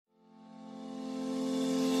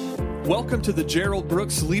Welcome to the Gerald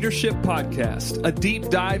Brooks Leadership Podcast, a deep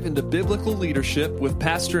dive into biblical leadership with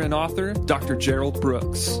pastor and author, Dr. Gerald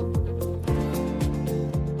Brooks.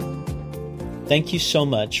 Thank you so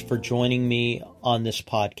much for joining me on this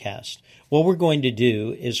podcast. What we're going to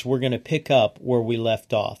do is we're going to pick up where we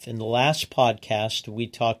left off. In the last podcast, we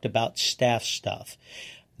talked about staff stuff.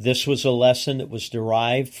 This was a lesson that was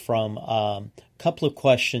derived from a couple of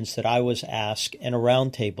questions that I was asked in a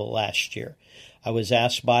roundtable last year. I was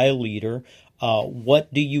asked by a leader,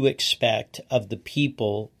 what do you expect of the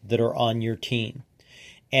people that are on your team?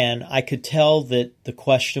 And I could tell that the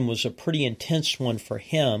question was a pretty intense one for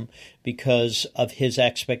him because of his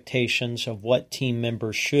expectations of what team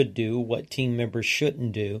members should do, what team members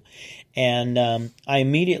shouldn't do. And I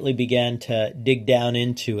immediately began to dig down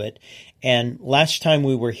into it. And last time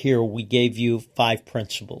we were here, we gave you 5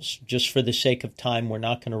 principles. Just for the sake of time, we're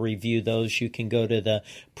not going to review those. You can go to the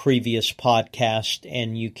previous podcast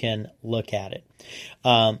and you can look at it.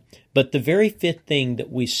 But the very fifth thing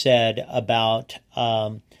that we said about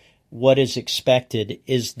what is expected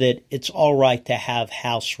is that it's all right to have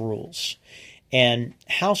house rules. And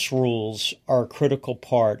house rules are a critical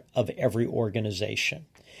part of every organization.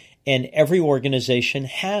 And every organization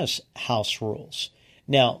has house rules.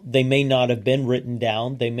 Now, they may not have been written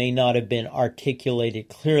down, they may not have been articulated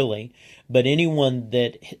clearly, but anyone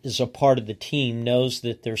that is a part of the team knows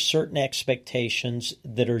that there are certain expectations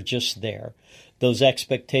that are just there. Those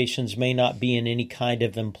expectations may not be in any kind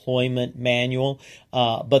of employment manual,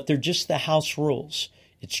 but they're just the house rules.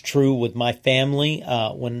 It's true with my family.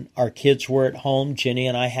 When our kids were at home, Jenny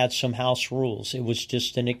and I had some house rules. It was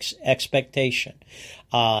just an expectation.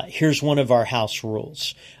 Here's one of our house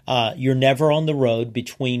rules. You're never on the road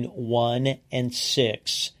between 1 and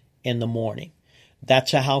 6 in the morning.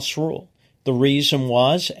 That's a house rule. The reason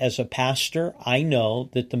was, as a pastor, I know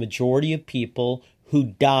that the majority of people who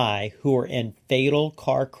die, who are in fatal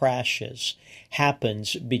car crashes,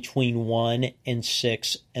 happens between 1 and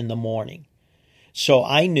 6 in the morning. So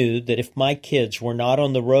I knew that if my kids were not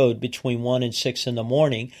on the road between 1 and 6 in the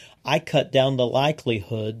morning, I cut down the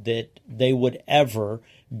likelihood that they would ever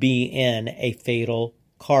be in a fatal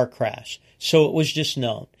car crash. So it was just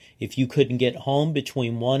known. If you couldn't get home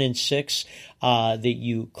between 1 and 6, that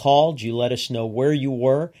you called, you let us know where you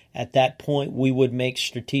were. At that point, we would make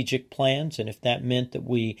strategic plans. And if that meant that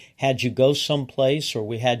we had you go someplace or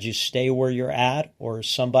we had you stay where you're at or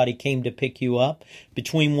somebody came to pick you up,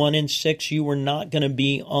 between 1 and 6, you were not going to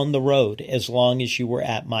be on the road as long as you were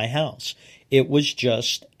at my house. It was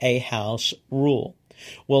just a house rule.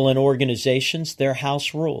 Well, in organizations, they're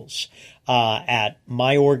house rules. At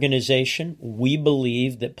my organization, we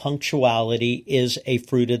believe that punctuality is a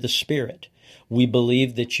fruit of the Spirit. We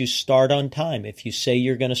believe that you start on time. If you say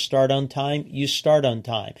you're going to start on time, you start on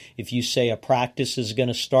time. If you say a practice is going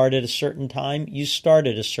to start at a certain time, you start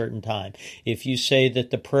at a certain time. If you say that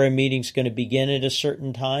the prayer meeting is going to begin at a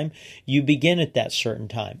certain time, you begin at that certain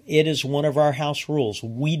time. It is one of our house rules.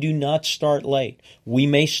 We do not start late. We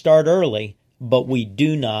may start early, but we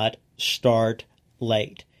do not start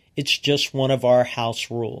late. It's just one of our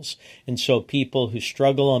house rules. And so people who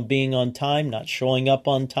struggle on being on time, not showing up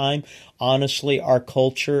on time, honestly, our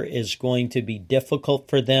culture is going to be difficult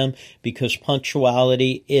for them because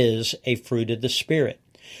punctuality is a fruit of the Spirit.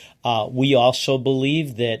 We also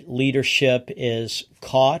believe that leadership is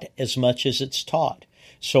caught as much as it's taught.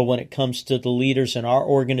 So when it comes to the leaders in our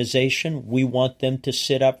organization, we want them to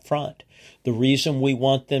sit up front. The reason we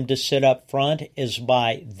want them to sit up front is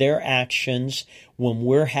by their actions. When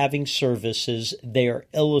we're having services, they are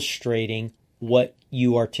illustrating what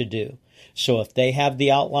you are to do. So if they have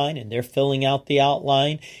the outline and they're filling out the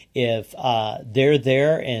outline, if they're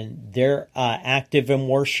there and they're active in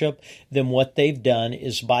worship, then what they've done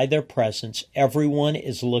is by their presence, everyone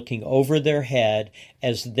is looking over their head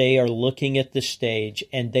as they are looking at the stage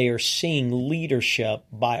and they are seeing leadership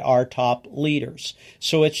by our top leaders.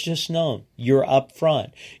 So it's just known. You're up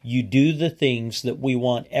front. You do the things that we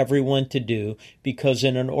want everyone to do because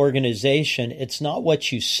in an organization, it's not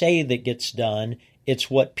what you say that gets done.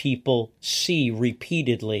 It's what people see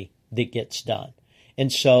repeatedly that gets done.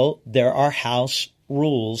 And so there are house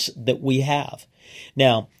rules that we have.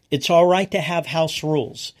 Now, it's all right to have house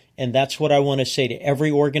rules. And that's what I want to say to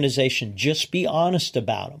every organization. Just be honest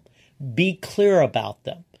about them. Be clear about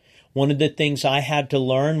them. One of the things I had to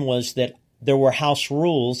learn was that there were house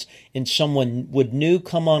rules and someone would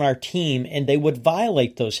come on our team and they would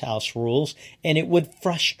violate those house rules and it would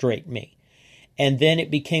frustrate me. And then it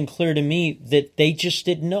became clear to me that they just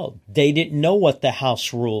didn't know. They didn't know what the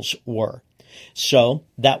house rules were. So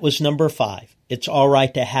that was number 5. It's all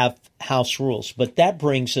right to have house rules. But that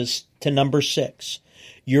brings us to number 6.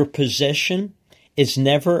 Your position is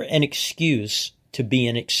never an excuse to be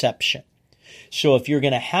an exception. So if you're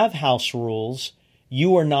going to have house rules,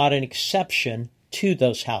 you are not an exception to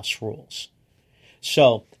those house rules.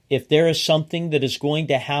 So if there is something that is going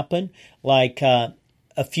to happen, like a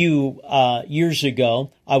few years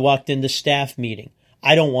ago, I walked in the staff meeting.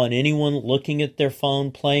 I don't want anyone looking at their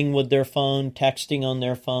phone, playing with their phone, texting on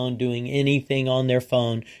their phone, doing anything on their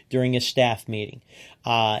phone during a staff meeting.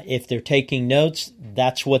 If they're taking notes,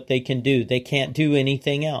 that's what they can do. They can't do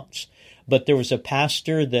anything else. But there was a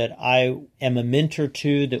pastor that I am a mentor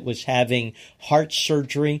to that was having heart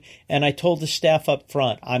surgery, and I told the staff up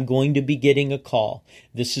front, I'm going to be getting a call.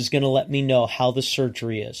 This is going to let me know how the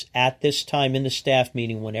surgery is. At this time in the staff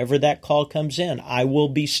meeting, whenever that call comes in, I will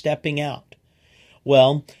be stepping out.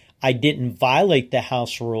 Well, I didn't violate the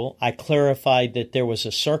house rule. I clarified that there was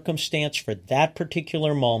a circumstance for that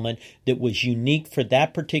particular moment that was unique for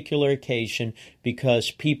that particular occasion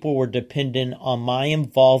because people were dependent on my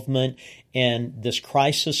involvement in this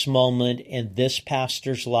crisis moment in this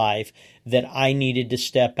pastor's life, that I needed to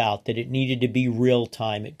step out, that it needed to be real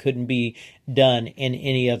time. It couldn't be done in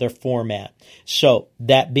any other format. So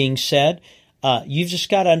that being said, you've just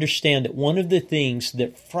got to understand that one of the things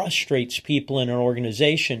that frustrates people in an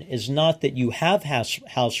organization is not that you have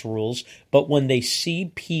house rules, but when they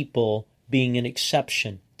see people being an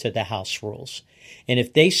exception to the house rules. And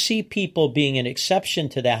if they see people being an exception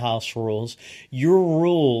to the house rules, your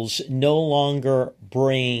rules no longer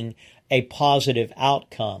bring a positive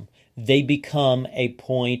outcome. They become a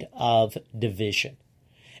point of division.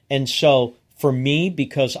 And so for me,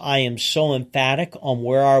 because I am so emphatic on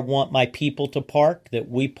where I want my people to park, that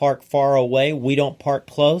we park far away, we don't park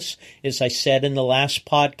close. As I said in the last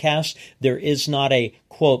podcast, there is not a,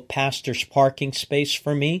 quote, pastor's parking space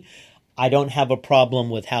for me. I don't have a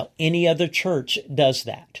problem with how any other church does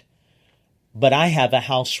that. But I have a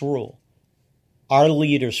house rule. Our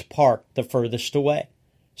leaders park the furthest away.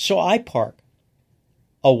 So I park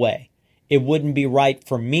away. It wouldn't be right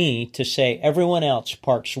for me to say everyone else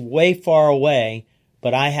parks way far away,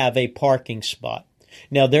 but I have a parking spot.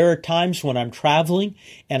 Now, there are times when I'm traveling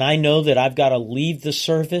and I know that I've got to leave the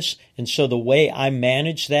service, and so the way I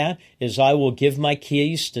manage that is I will give my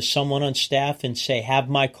keys to someone on staff and say, have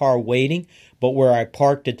my car waiting, but where I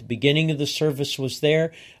parked at the beginning of the service was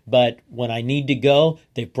there, but when I need to go,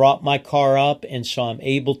 they brought my car up, and so I'm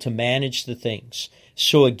able to manage the things.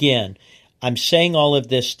 So again, I'm saying all of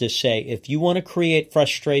this to say, if you want to create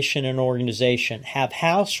frustration in an organization, have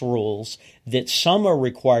house rules that some are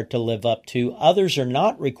required to live up to, others are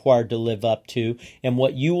not required to live up to, and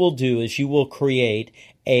what you will do is you will create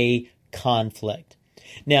a conflict.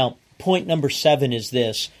 Now, point number 7 is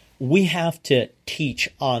this: we have to teach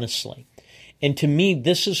honestly. And to me,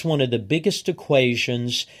 this is one of the biggest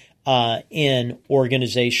equations in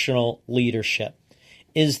organizational leadership.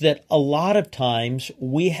 Is that a lot of times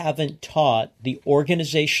we haven't taught the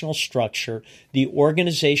organizational structure, the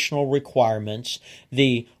organizational requirements,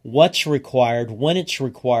 the what's required, when it's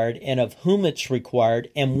required, and of whom it's required,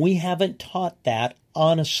 and we haven't taught that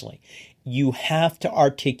honestly. You have to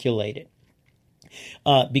articulate it.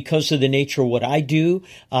 Because of the nature of what I do,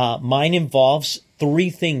 mine involves 3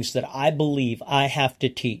 things that I believe I have to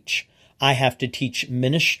teach. I have to teach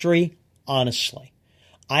ministry honestly.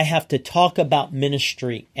 I have to talk about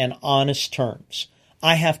ministry in honest terms.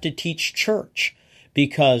 I have to teach church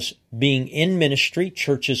because being in ministry,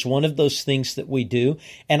 church is one of those things that we do,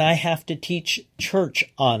 and I have to teach church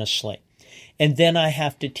honestly. And then I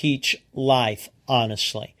have to teach life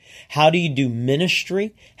honestly. How do you do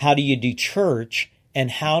ministry? How do you do church? And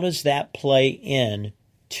how does that play in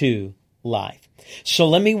to life? So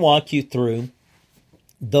let me walk you through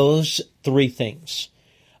those 3 things.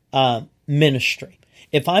 Ministry.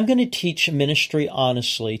 If I'm going to teach ministry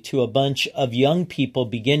honestly to a bunch of young people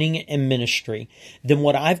beginning in ministry, then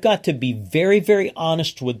what I've got to be very, very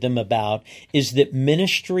honest with them about is that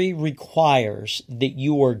ministry requires that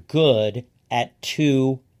you are good at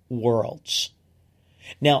 2 worlds.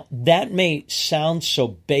 Now, that may sound so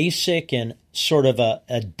basic and sort of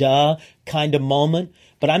a duh kind of moment,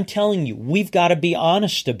 but I'm telling you, we've got to be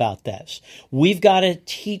honest about this. We've got to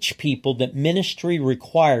teach people that ministry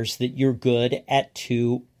requires that you're good at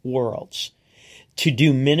 2 worlds. To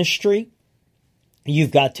do ministry,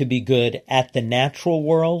 you've got to be good at the natural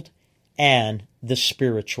world and the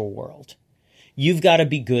spiritual world. You've got to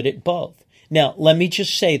be good at both. Now, let me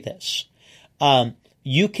just say this.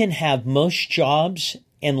 You can have most jobs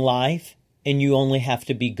in life, and you only have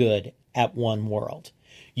to be good at one world.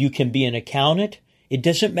 You can be an accountant. It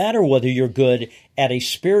doesn't matter whether you're good at a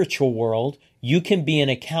spiritual world. You can be an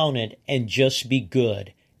accountant and just be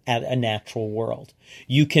good at a natural world.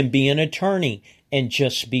 You can be an attorney and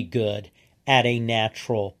just be good at a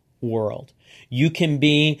natural world. You can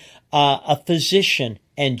be a physician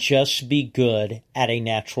and just be good at a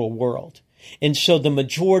natural world. And so the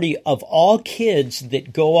majority of all kids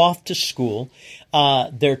that go off to school,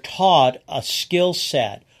 they're taught a skill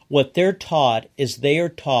set. What they're taught is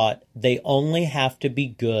they only have to be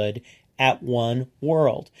good at one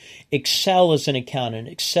world. Excel as an accountant,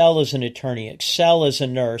 excel as an attorney, excel as a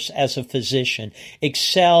nurse, as a physician,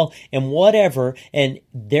 excel in whatever, and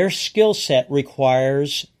their skill set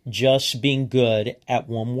requires just being good at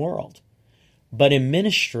one world. But in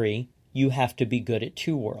ministry, you have to be good at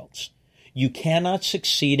two worlds. You cannot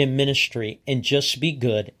succeed in ministry and just be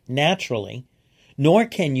good naturally, nor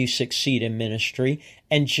can you succeed in ministry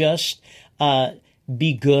and just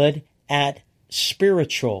be good at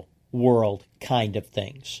spiritual world kind of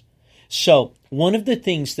things. So one of the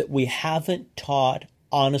things that we haven't taught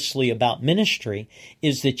honestly about ministry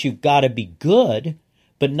is that you've got to be good,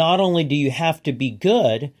 but not only do you have to be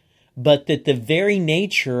good, but that the very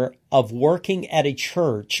nature of working at a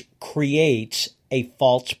church creates a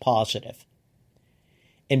false positive.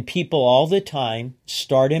 And people all the time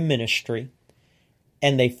start in ministry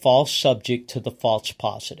and they fall subject to the false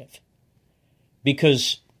positive.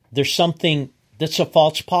 Because there's something that's a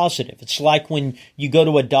false positive. It's like when you go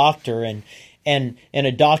to a doctor and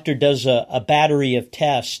a doctor does a battery of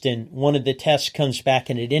tests, and one of the tests comes back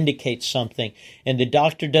and it indicates something, and the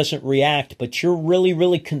doctor doesn't react, but you're really,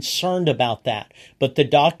 really concerned about that. But the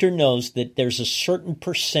doctor knows that there's a certain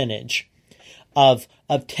percentage of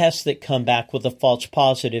tests that come back with a false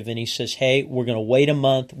positive, and he says, hey, we're going to wait a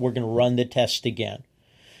month, we're going to run the test again.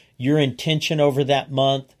 Your intention over that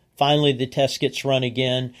month, finally the test gets run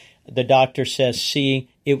again, the doctor says, see,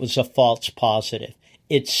 it was a false positive.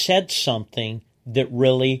 It said something that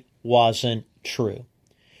really wasn't true.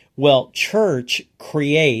 Well, church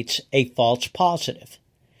creates a false positive.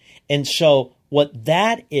 And so what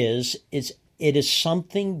that is it is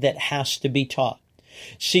something that has to be taught.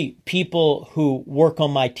 See, people who work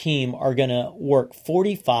on my team are going to work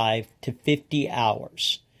 45 to 50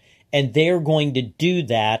 hours, and they're going to do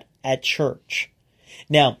that at church.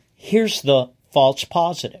 Now, here's the false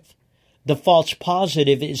positive. The false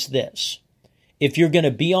positive is this. If you're going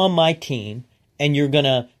to be on my team and you're going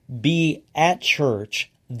to be at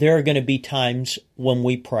church, there are going to be times when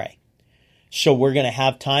we pray. So we're going to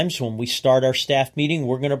have times when we start our staff meeting,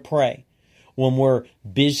 we're going to pray. When we're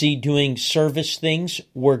busy doing service things,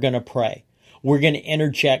 we're going to pray. We're going to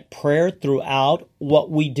interject prayer throughout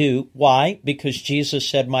what we do. Why? Because Jesus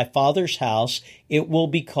said, my Father's house, it will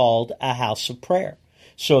be called a house of prayer.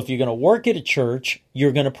 So if you're going to work at a church,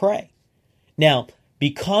 you're going to pray. Now,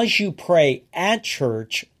 because you pray at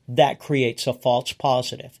church, that creates a false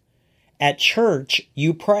positive. At church,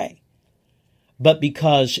 you pray. But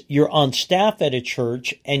because you're on staff at a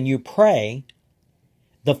church and you pray,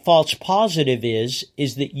 the false positive is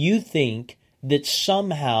that you think that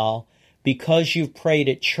somehow, because you've prayed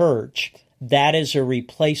at church, that is a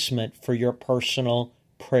replacement for your personal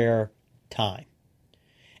prayer time.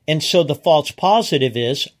 And so the false positive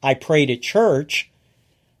is, I prayed at church,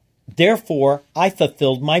 therefore, I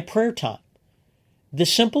fulfilled my prayer time. The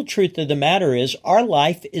simple truth of the matter is our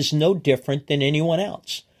life is no different than anyone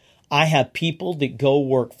else. I have people that go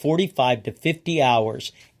work 45 to 50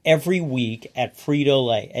 hours every week at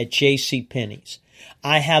Frito-Lay, at JCPenney's.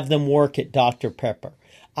 I have them work at Dr. Pepper.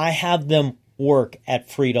 I have them work at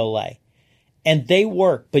Frito-Lay. And they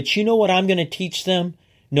work. But you know what I'm going to teach them?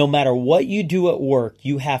 No matter what you do at work,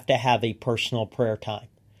 you have to have a personal prayer time.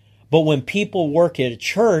 But when people work at a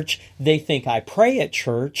church, they think I pray at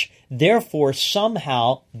church, therefore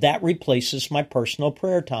somehow that replaces my personal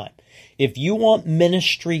prayer time. If you want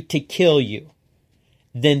ministry to kill you,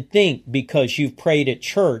 then think because you've prayed at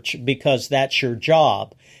church, because that's your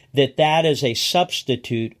job, that is a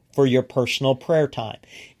substitute for your personal prayer time.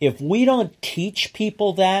 If we don't teach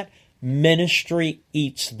people that, ministry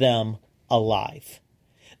eats them alive.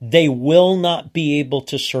 They will not be able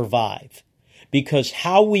to survive. Because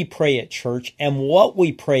how we pray at church and what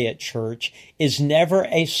we pray at church is never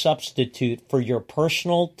a substitute for your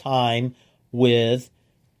personal time with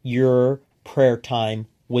your prayer time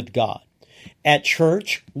with God. At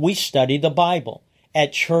church, we study the Bible.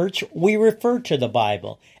 At church, we refer to the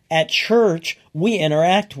Bible. At church, we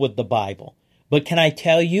interact with the Bible. But can I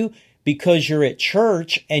tell you, because you're at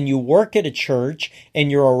church and you work at a church and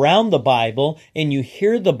you're around the Bible and you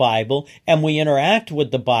hear the Bible and we interact with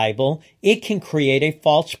the Bible, it can create a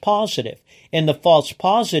false positive. And the false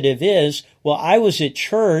positive is, well, I was at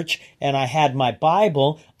church and I had my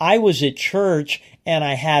Bible. I was at church and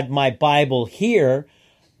I had my Bible here.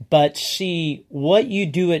 But see, what you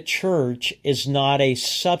do at church is not a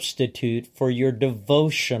substitute for your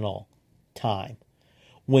devotional time.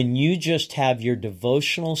 When you just have your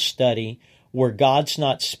devotional study where God's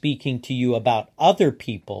not speaking to you about other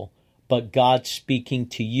people, but God's speaking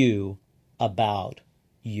to you about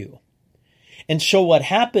you. And so what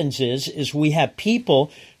happens is we have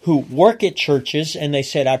people who work at churches and they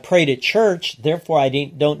said, I prayed at church, therefore I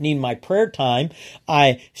don't need my prayer time.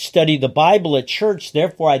 I study the Bible at church,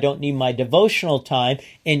 therefore I don't need my devotional time.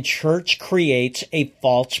 And church creates a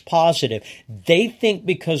false positive. They think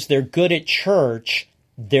because they're good at church,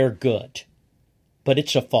 they're good. But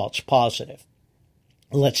it's a false positive.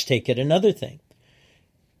 Let's take it another thing.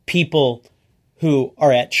 People who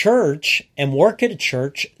are at church and work at a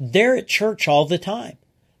church, they're at church all the time.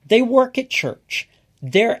 They work at church.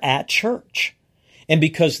 They're at church. And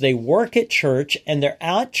because they work at church and they're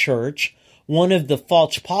at church, one of the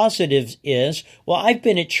false positives is, well, I've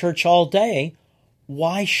been at church all day.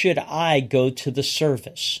 Why should I go to the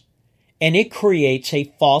service? And it creates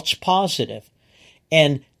a false positive.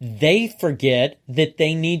 And they forget that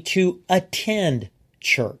they need to attend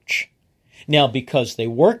church. Now, because they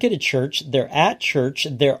work at a church, they're at church,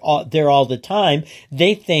 they're all the time,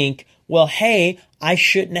 they think, well, hey, I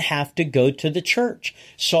shouldn't have to go to the church.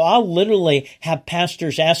 So I'll literally have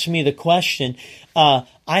pastors ask me the question. I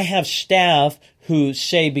have staff who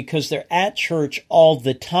say because they're at church all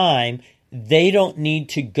the time, they don't need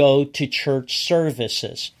to go to church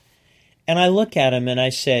services. And I look at them and I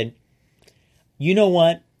said, you know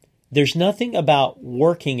what? There's nothing about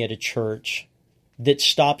working at a church that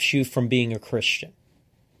stops you from being a Christian.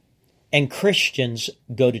 And Christians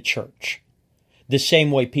go to church. The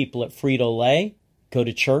same way people at Frito-Lay go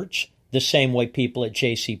to church, the same way people at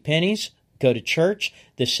JCPenney's go to church,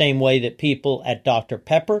 the same way that people at Dr.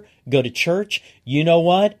 Pepper go to church. You know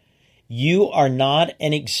what? You are not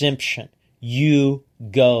an exemption. You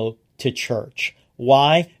go to church.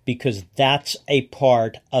 Why? Because that's a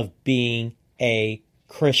part of being a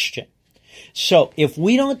Christian. So if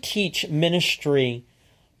we don't teach ministry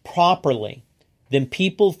properly, then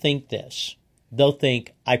people think this. They'll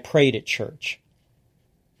think, I prayed at church.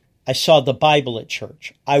 I saw the Bible at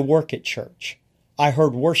church. I work at church. I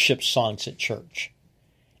heard worship songs at church.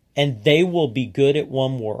 And they will be good at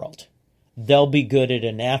one world. They'll be good at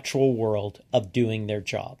a natural world of doing their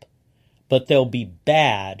job. But they'll be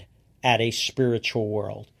bad at a spiritual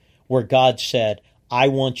world where God said, I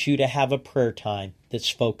want you to have a prayer time that's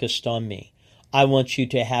focused on me. I want you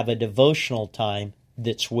to have a devotional time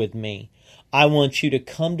that's with me. I want you to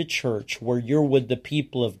come to church where you're with the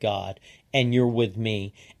people of God and you're with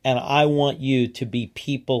me. And I want you to be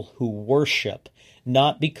people who worship,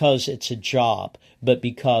 not because it's a job, but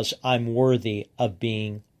because I'm worthy of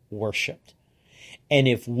being worshiped. And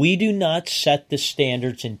if we do not set the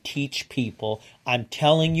standards and teach people, I'm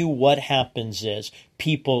telling you what happens is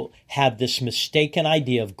people have this mistaken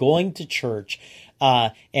idea of going to church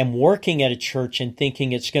and working at a church and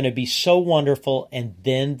thinking it's going to be so wonderful, and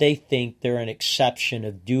then they think they're an exception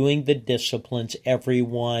of doing the disciplines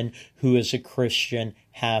everyone who is a Christian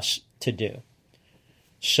has to do.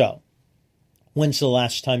 So, when's the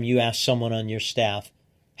last time you asked someone on your staff,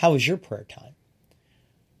 how was your prayer time?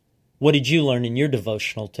 What did you learn in your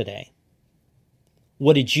devotional today?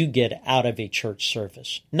 What did you get out of a church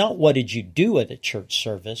service? Not what did you do at a church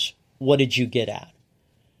service, what did you get out?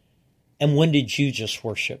 And when did you just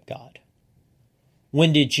worship God?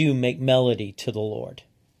 When did you make melody to the Lord?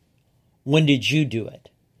 When did you do it?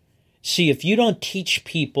 See, if you don't teach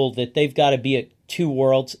people that they've got to be at two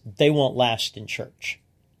worlds, they won't last in church.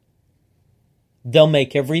 They'll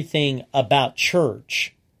make everything about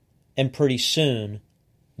church, and pretty soon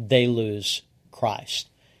they lose Christ.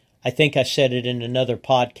 I think I said it in another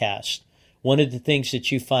podcast. One of the things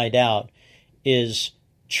that you find out is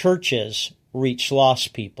churches reach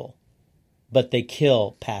lost people, but they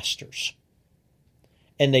kill pastors.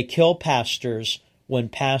 And they kill pastors when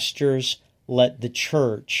pastors let the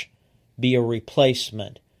church be a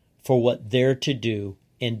replacement for what they're to do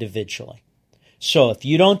individually. So if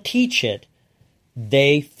you don't teach it,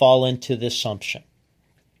 they fall into the assumption.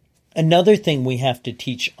 Another thing we have to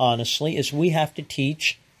teach honestly is we have to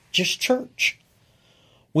teach just church.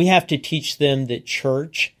 We have to teach them that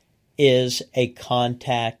church is a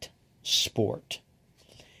contact sport.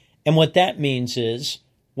 And what that means is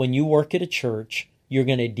when you work at a church, you're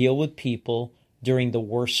going to deal with people during the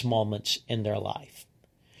worst moments in their life.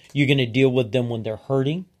 You're going to deal with them when they're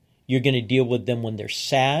hurting. You're going to deal with them when they're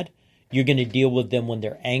sad. You're going to deal with them when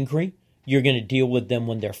they're angry. You're going to deal with them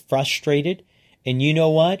when they're frustrated. And you know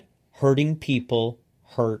what? Hurting people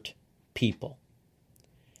hurt people.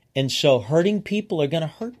 And so hurting people are going to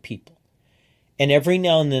hurt people. And every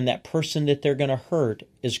now and then that person that they're going to hurt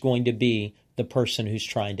is going to be the person who's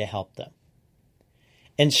trying to help them.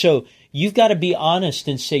 And so you've got to be honest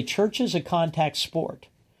and say, church is a contact sport.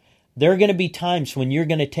 There are going to be times when you're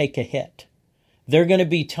going to take a hit. There are going to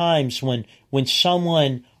be times when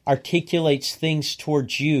someone articulates things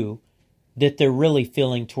towards you that they're really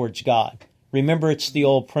feeling towards God. Remember, it's the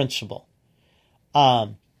old principle.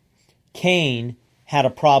 Cain had a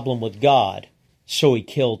problem with God, so he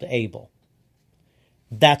killed Abel.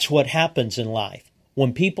 That's what happens in life.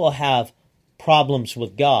 When people have problems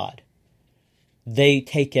with God, they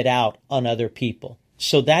take it out on other people.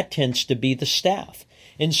 So that tends to be the staff.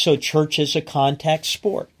 And so church is a contact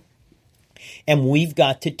sport. And we've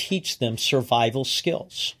got to teach them survival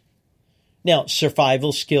skills. Now,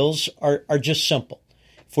 survival skills are just simple.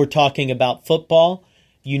 If we're talking about football,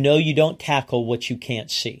 you know you don't tackle what you can't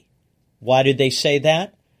see. Why did they say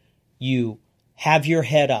that? You have your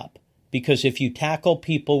head up, because if you tackle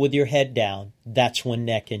people with your head down, that's when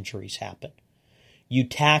neck injuries happen. You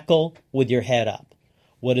tackle with your head up.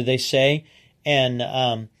 What do they say?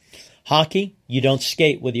 And hockey, you don't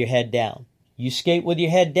skate with your head down. You skate with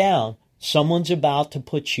your head down, someone's about to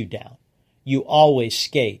put you down. You always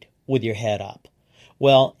skate with your head up.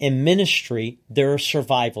 Well, in ministry, there are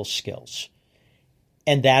survival skills,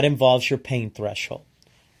 and that involves your pain threshold.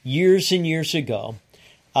 Years and years ago,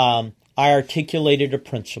 I articulated a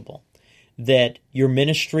principle that your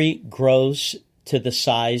ministry grows to the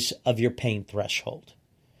size of your pain threshold.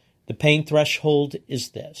 The pain threshold is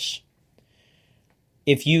this.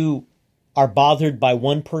 If you are bothered by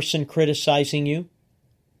one person criticizing you,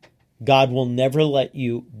 God will never let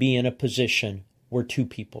you be in a position where two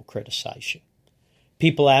people criticize you.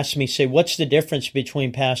 People ask me, say, what's the difference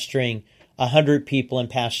between pastoring 100 people and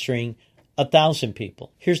pastoring 1,000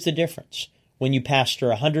 people? Here's the difference. When you pastor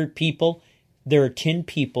 100 people, there are 10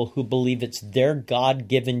 people who believe it's their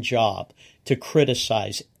God-given job to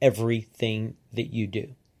criticize everything that you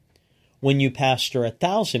do. When you pastor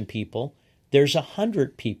 1,000 people, there's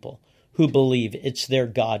 100 people who believe it's their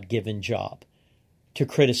God-given job to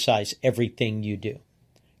criticize everything you do.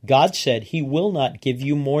 God said He will not give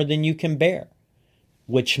you more than you can bear,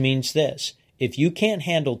 which means this. If you can't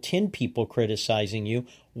handle 10 people criticizing you,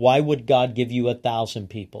 why would God give you 1,000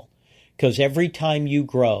 people? Because every time you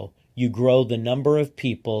grow the number of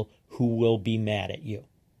people who will be mad at you.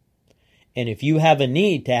 And if you have a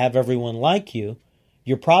need to have everyone like you,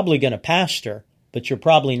 you're probably going to pastor, but you're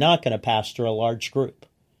probably not going to pastor a large group.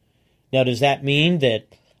 Now, does that mean that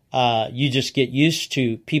you just get used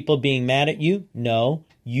to people being mad at you? No,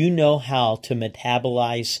 you know how to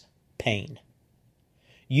metabolize pain.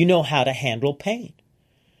 You know how to handle pain.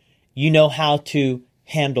 You know how to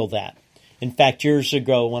handle that. In fact, years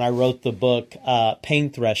ago when I wrote the book, Pain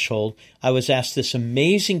Threshold, I was asked this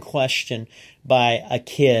amazing question by a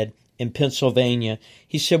kid in Pennsylvania.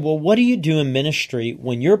 He said, well, what do you do in ministry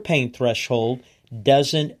when your pain threshold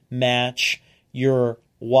doesn't match your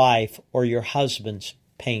wife or your husband's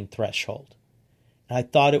pain threshold? And I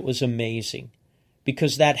thought it was amazing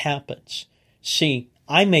because that happens. See,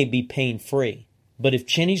 I may be pain-free, but if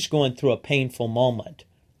Jenny's going through a painful moment,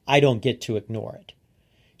 I don't get to ignore it.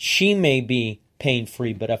 She may be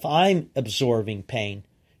pain-free, but if I'm absorbing pain,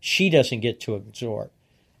 she doesn't get to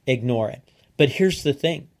ignore it. But here's the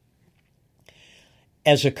thing.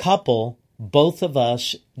 As a couple, both of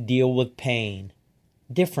us deal with pain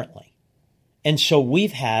differently. And so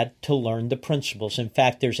we've had to learn the principles. In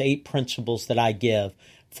fact, there's 8 principles that I give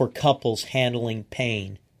for couples handling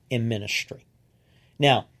pain in ministry.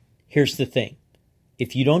 Now, here's the thing.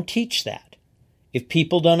 If you don't teach that, if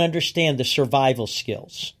people don't understand the survival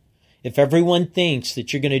skills, if everyone thinks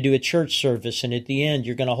that you're going to do a church service and at the end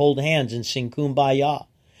you're going to hold hands and sing Kumbaya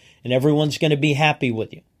and everyone's going to be happy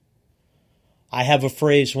with you. I have a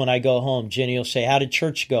phrase when I go home. Jenny will say, how did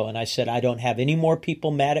church go? And I said, I don't have any more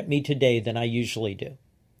people mad at me today than I usually do.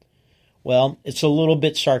 Well, it's a little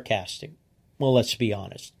bit sarcastic. Well, let's be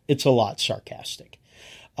honest. It's a lot sarcastic.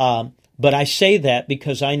 But I say that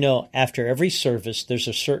because I know after every service, there's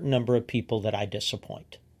a certain number of people that I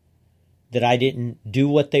disappoint, that I didn't do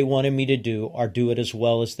what they wanted me to do or do it as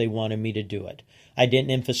well as they wanted me to do it. I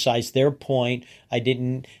didn't emphasize their point. I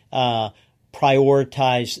didn't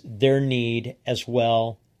prioritize their need as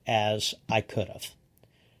well as I could have.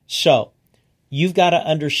 So you've got to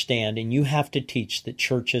understand, and you have to teach that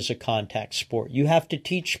church is a contact sport. You have to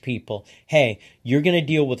teach people, hey, you're going to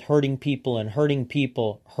deal with hurting people, and hurting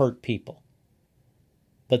people hurt people.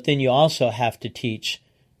 But then you also have to teach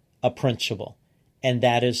a principle, and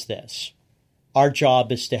that is this. Our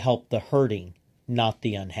job is to help the hurting, not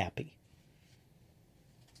the unhappy.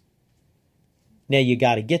 Now you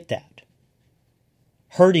got to get that.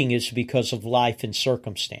 Hurting is because of life and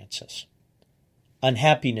circumstances.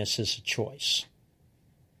 Unhappiness is a choice.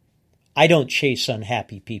 I don't chase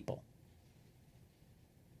unhappy people.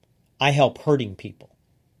 I help hurting people.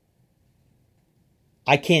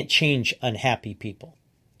 I can't change unhappy people.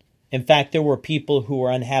 In fact, there were people who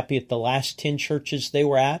were unhappy at the last 10 churches they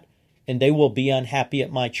were at, and they will be unhappy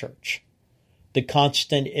at my church. The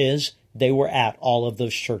constant is they were at all of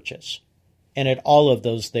those churches, and at all of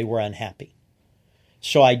those they were unhappy.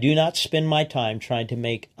 So I do not spend my time trying to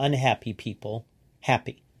make unhappy people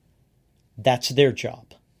happy. That's their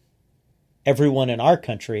job. Everyone in our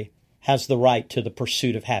country has the right to the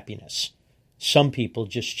pursuit of happiness. Some people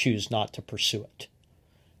just choose not to pursue it.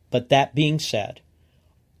 But that being said,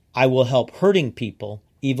 I will help hurting people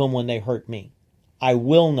even when they hurt me. I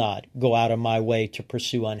will not go out of my way to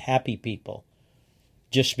pursue unhappy people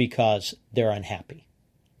just because they're unhappy.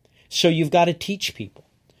 So you've got to teach people.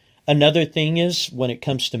 Another thing is when it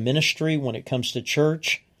comes to ministry, when it comes to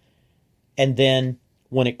church, and then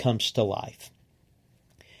when it comes to life.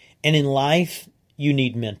 And in life, you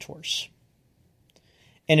need mentors.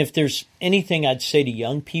 And if there's anything I'd say to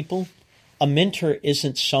young people, a mentor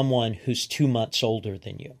isn't someone who's 2 months older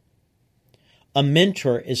than you. A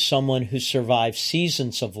mentor is someone who survives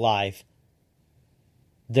seasons of life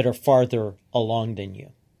that are farther along than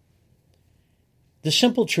you. The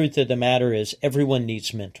simple truth of the matter is everyone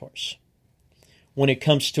needs mentors. When it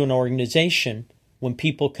comes to an organization, when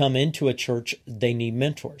people come into a church, they need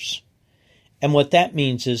mentors. And what that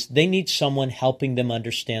means is they need someone helping them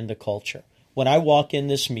understand the culture. When I walk in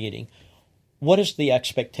this meeting, what is the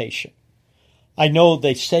expectation? I know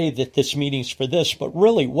they say that this meeting's for this, but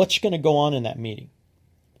really, what's going to go on in that meeting?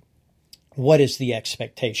 What is the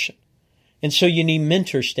expectation? And so you need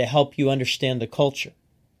mentors to help you understand the culture.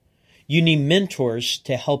 You need mentors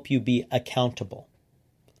to help you be accountable.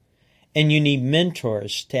 And you need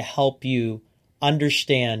mentors to help you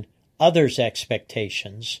understand others'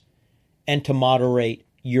 expectations and to moderate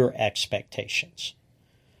your expectations.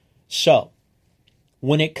 So,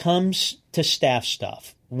 when it comes to staff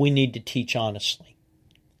stuff, we need to teach honestly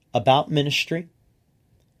about ministry,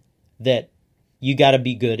 that you got to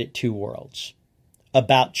be good at two worlds.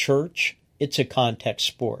 About church, it's a contact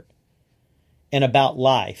sport. And about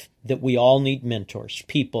life, that we all need mentors,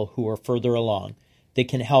 people who are further along, that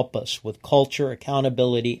can help us with culture,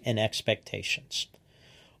 accountability, and expectations.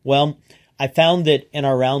 Well, I found that in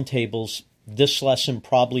our roundtables, this lesson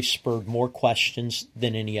probably spurred more questions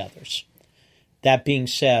than any others. That being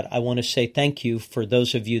said, I want to say thank you for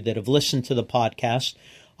those of you that have listened to the podcast.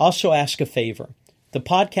 Also ask a favor. The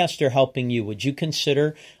podcasts are helping you. Would you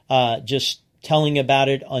consider just telling about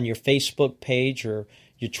it on your Facebook page or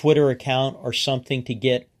your Twitter account or something to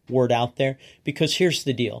get word out there? Because here's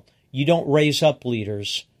the deal. You don't raise up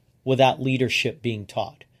leaders without leadership being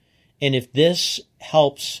taught. And if this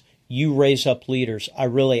helps you raise up leaders, I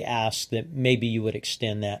really ask that maybe you would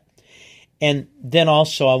extend that. And then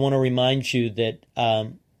also I want to remind you that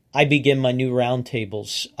I begin my new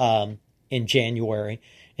roundtables in January.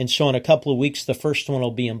 And so in a couple of weeks, the first one will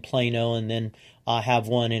be in Plano, and then I'll have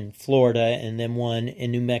one in Florida, and then one in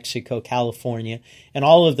New Mexico, California, and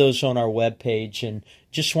all of those on our webpage. And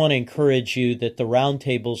just want to encourage you that the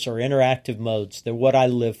roundtables are interactive modes. They're what I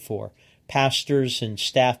live for. Pastors and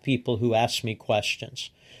staff people who ask me questions.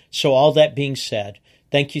 So all that being said,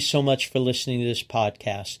 thank you so much for listening to this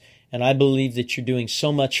podcast. And I believe that you're doing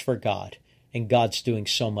so much for God, and God's doing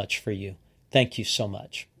so much for you. Thank you so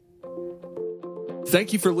much.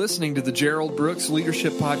 Thank you for listening to the Gerald Brooks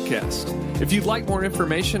Leadership Podcast. If you'd like more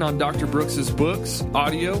information on Dr. Brooks's books,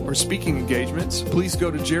 audio, or speaking engagements, please go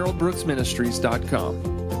to geraldbrooksministries.com.